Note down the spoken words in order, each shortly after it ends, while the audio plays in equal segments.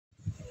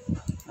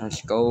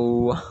Let's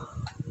go.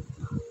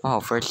 Oh,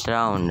 first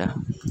round.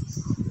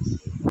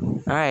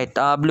 Alright,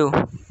 blue.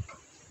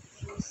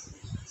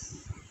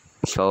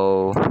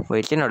 So,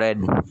 wait, sino red?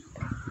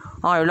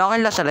 Okay, wala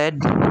kang last sa red.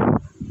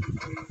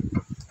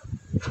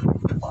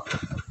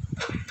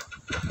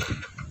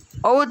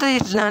 Oh, ito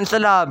yung sa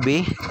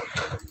lobby.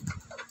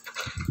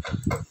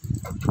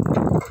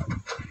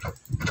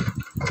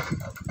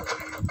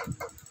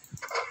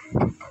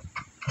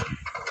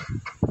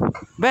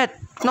 Bet,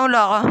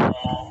 nawala ka.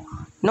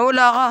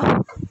 Nawala ka.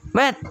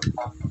 Bet,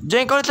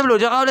 join ka ulit sa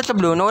blue. Join ka ulit sa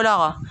blue. Nawala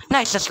ka.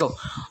 Nice, let's go.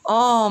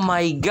 Oh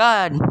my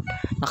god.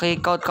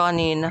 Nakik-out ka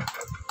kanina.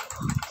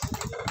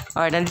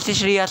 Alright, nandito si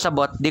Shria sa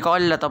bot. Di ko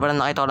kalala to, pero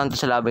nakita ko lang to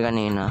sa lobby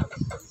kanina.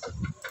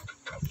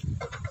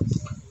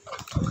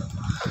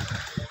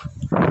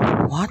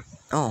 What?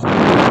 Oh.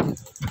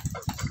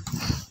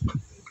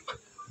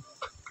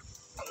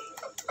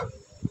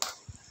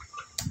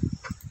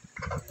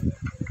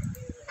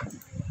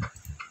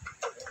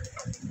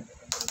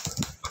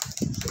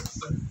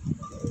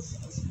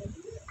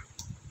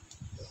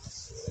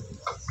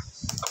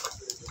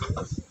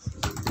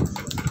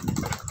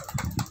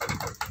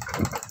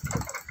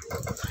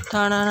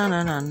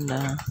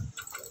 Ta-na-na-na-na-na.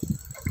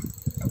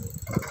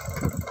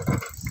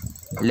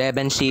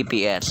 11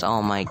 CPS. Oh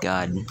my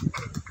god.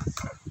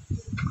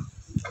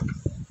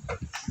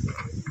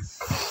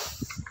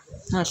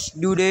 Let's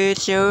do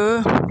this,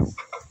 sir.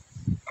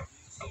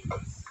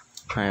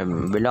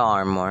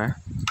 Below armor.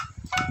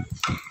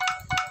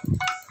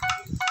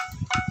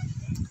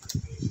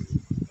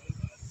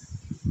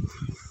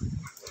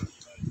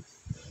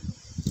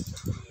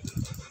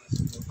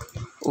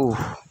 Ooh.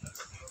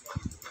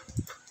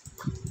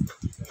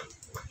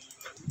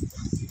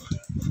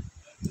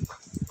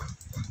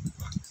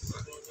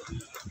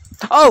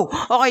 Oh!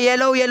 Okay,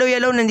 yellow,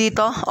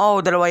 nandito.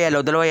 Oh, dalawa yellow.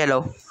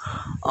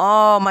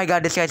 Oh my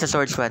god, this guy's a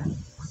sword sweat.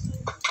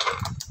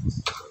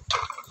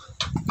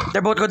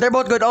 They're both good.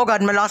 Oh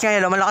god, malakas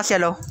yellow.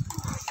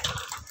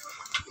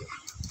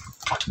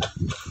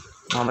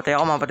 Mamatay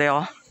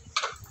ako.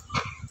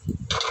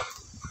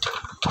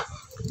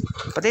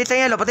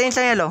 Patayin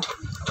sa yellow.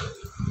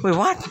 Wait,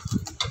 what?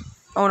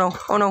 Oh no.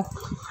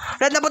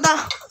 Red na puta!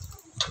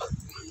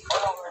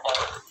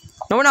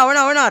 No,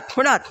 we're not.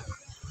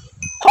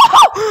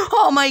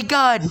 Oh my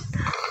god!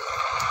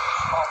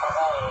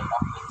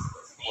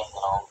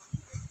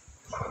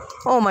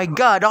 Oh my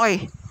god,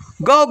 okay.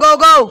 Go!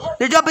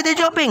 They're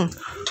jumping!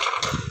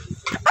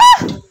 Ah!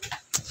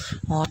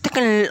 Oh,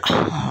 teka.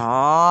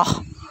 Ah.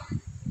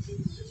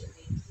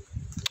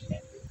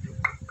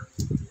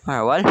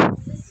 Alright, well.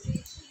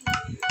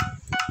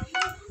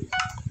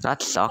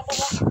 That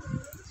sucks.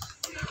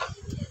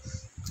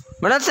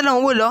 Wala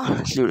silang wool, oh.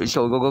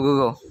 So,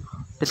 go.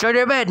 Destroy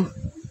their bed.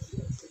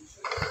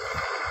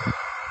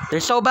 They're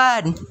so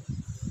bad.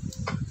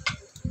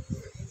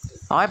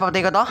 Okay,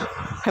 papatay ko to.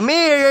 Come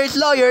here,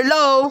 you're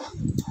low.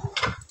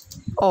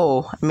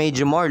 Oh, I made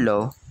you more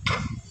low.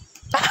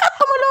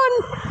 Come on.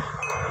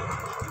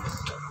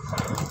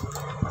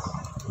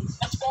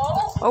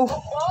 Oh.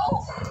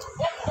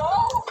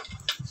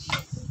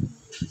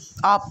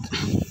 Up.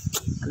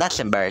 That's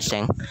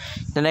embarrassing.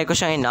 Nanay ko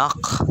siyang inak.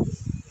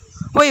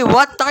 Wait,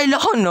 what? Takila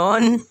ko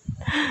nun.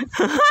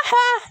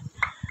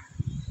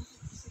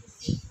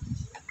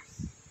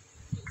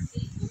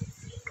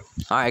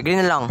 Alright,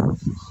 green na lang.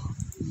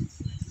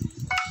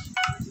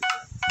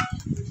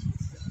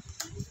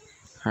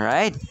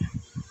 Alright.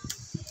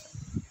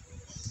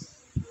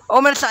 Oh,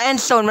 meron sa end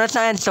zone.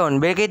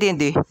 Bigay kay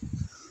TNT.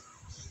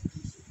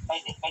 May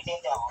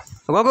TNT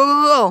ako.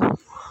 Go.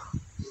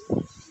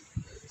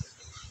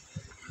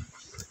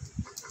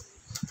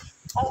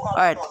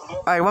 Alright,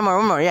 one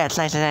more. Yes,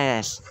 nice.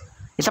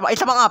 Isa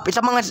pang up.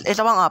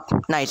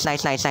 Nice.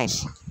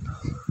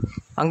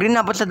 Ang green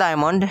na po sa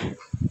diamond.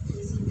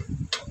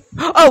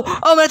 Oh,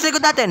 meron sa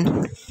likod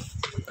natin.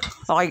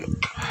 Okay.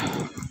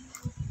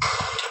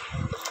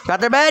 Got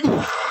their bed.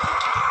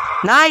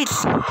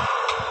 Nice.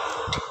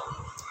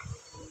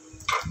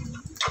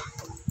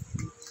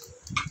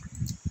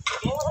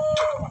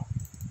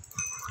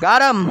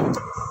 Got him.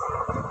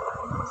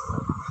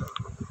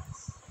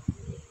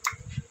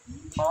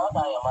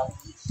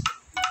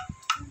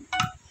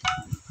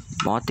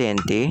 Mga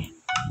TNT.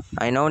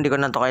 I know, hindi ko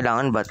na ito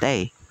kailangan, but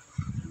hey.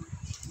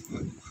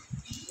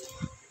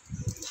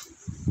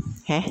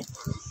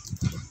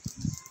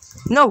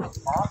 No!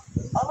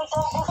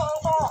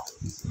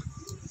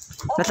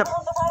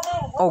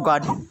 Oh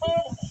god.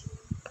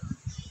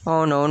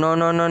 Oh no,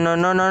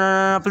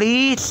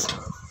 please!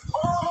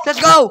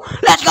 Let's go!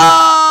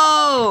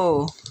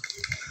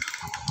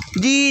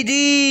 GG!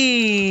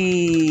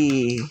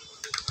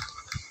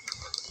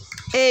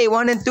 Hey,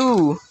 1 and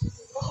 2.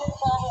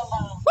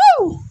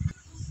 Woo!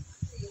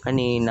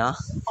 Kanina.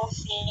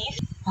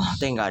 Oh,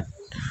 thank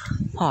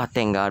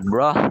God,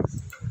 bro.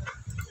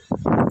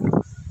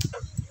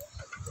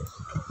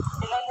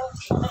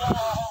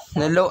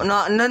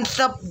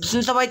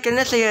 Nansabay ka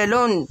na sa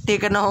yellow. Hindi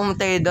ka na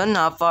humatay doon.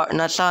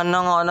 Nasa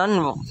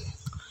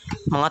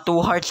mga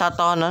 2 hearts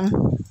ata ka nun.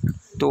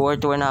 2 or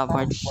 2.5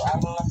 hearts. I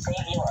will not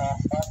save you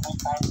every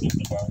time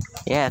difficult.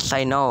 Yes,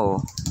 I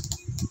know.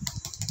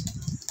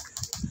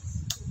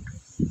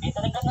 Di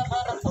talaga na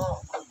ba na to?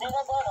 Di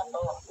na ba na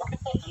to?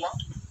 Bakit tayo?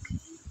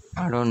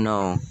 I don't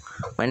know.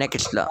 My neck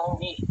is low.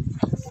 Hindi.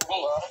 Hindi,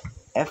 or?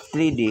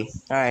 F3D.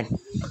 Alright.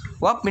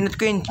 Wap, minute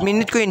ko yung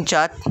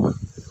chat.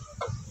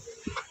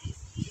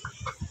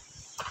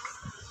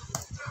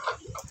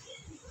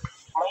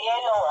 May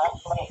yellow, ah.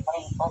 May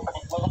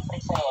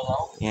electric sa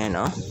yellow. Yan,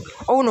 oh.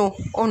 Oh no.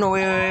 Oh no,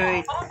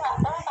 wait.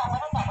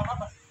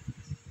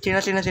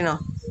 Sino?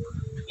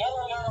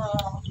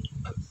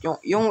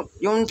 Yellow.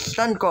 Yung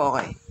stand ko,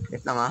 okay.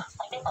 Wait lang, ah.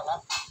 Hindi pa nga.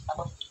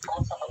 Tapos,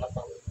 kamusta pa na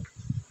to?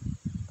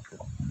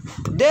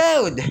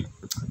 Dude!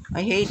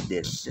 I hate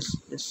this. This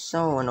is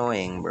so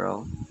annoying,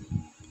 bro.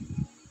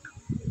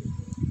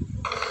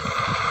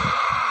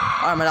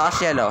 Ah,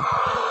 malakas yellow.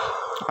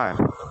 Okay.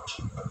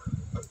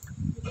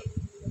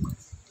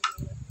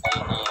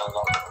 Ayun na yellow.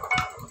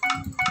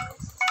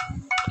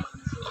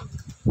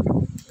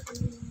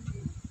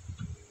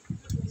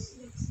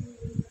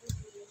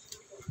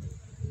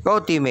 Go,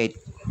 teammate.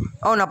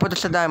 Oh, napunta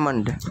sa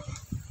diamond.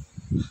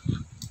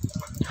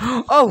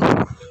 Oh!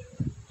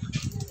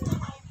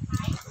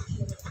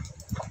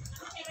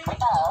 May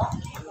tao?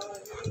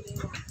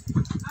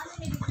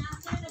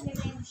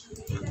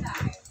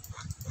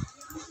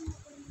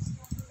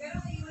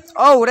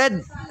 Oh,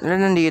 red! Red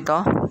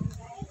nandito.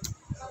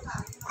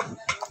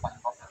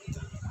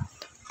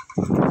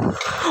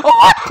 Oh,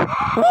 what?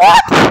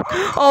 What?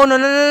 Oh,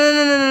 no.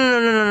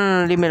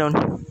 Leave me alone.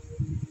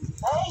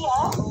 Ay,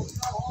 ah.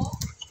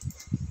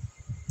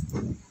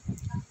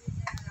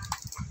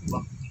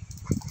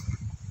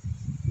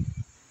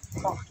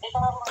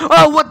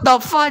 Oh, what the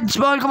fudge?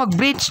 Bawal ka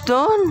mag-breach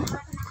doon.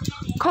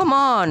 Come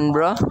on,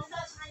 bro.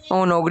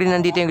 Oh no, green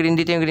nandito yung green,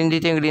 dito yung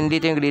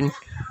green.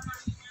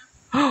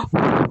 I'm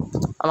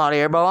out of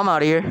here, bro. I'm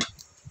out of here.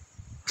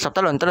 Stop,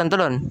 talon.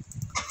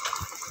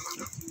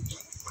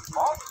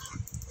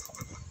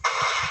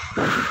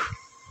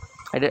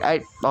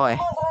 Okay.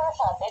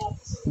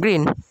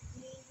 Green.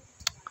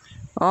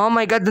 Oh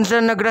my god, dun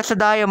sila nag-rest sa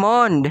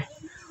diamond.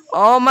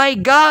 Oh my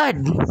god.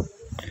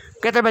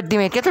 Get her bed,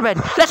 teammate. Get her bed.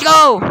 Let's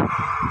go!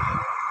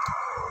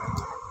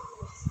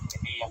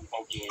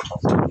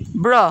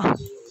 Bro,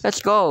 let's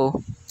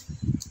go.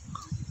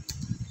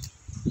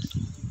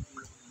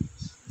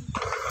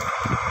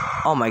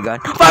 Oh my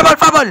god.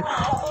 Fireball!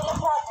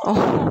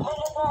 Oh.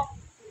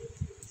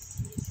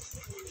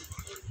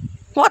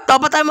 What?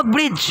 Dapat tayo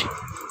mag-bridge.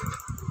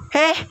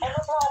 Hey?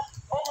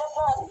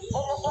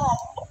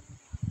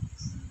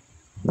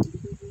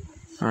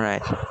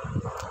 Alright.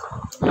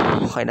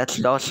 Okay, that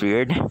was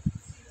weird.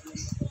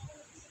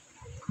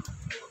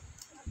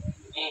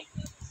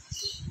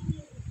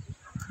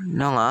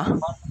 No nga.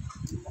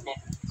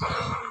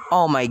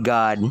 Oh my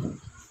god.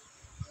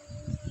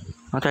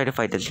 I'll try to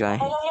fight this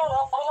guy.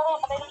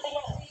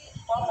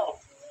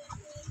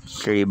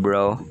 Sorry,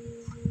 bro.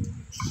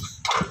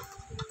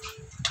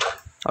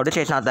 Oh, this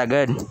guy's not that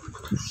good.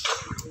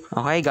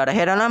 Okay, got a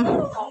hit on him.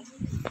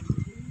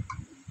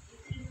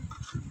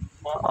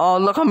 Oh,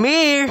 look at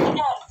me.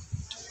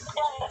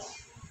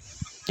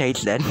 Yeah,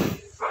 he's dead.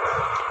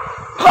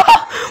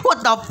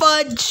 What the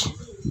fudge?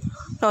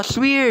 That's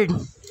weird.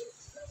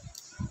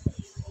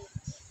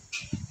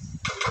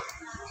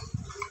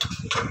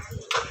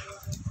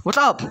 What's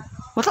up?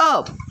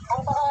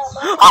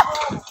 Ah!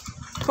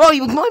 Oh,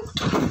 you mo.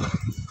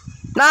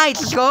 Nice,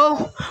 let's go.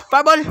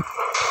 Fireball. Ah!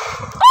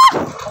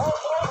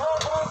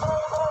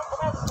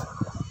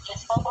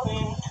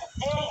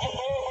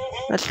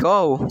 Let's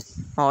go.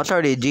 Oh,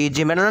 sorry,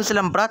 GG. Meron lang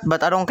silang brat,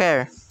 but I don't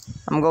care.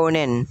 I'm going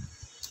in.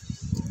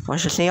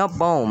 Watch the snake up,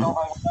 boom.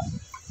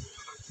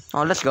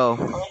 Oh, let's go.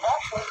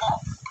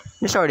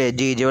 This already a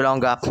GG, wala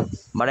akong gap.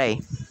 Maray.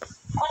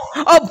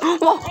 Oh!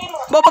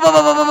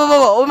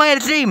 Oh my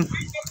god, it's him!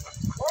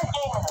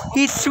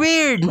 He's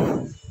weird!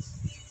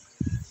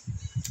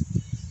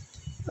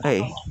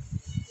 Hey.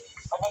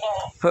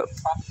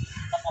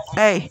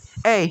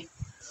 Hey!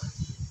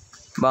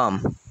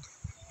 Bomb.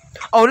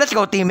 Oh, let's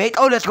go, teammate!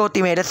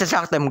 Let's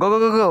distract them.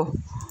 Go!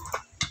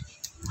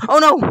 Oh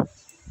no!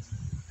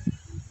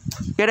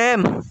 Get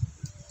him!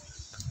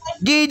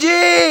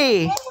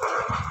 GG!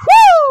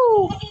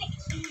 Woo!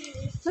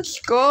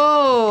 Let's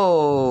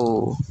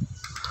go!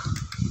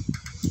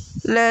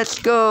 Let's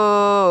go!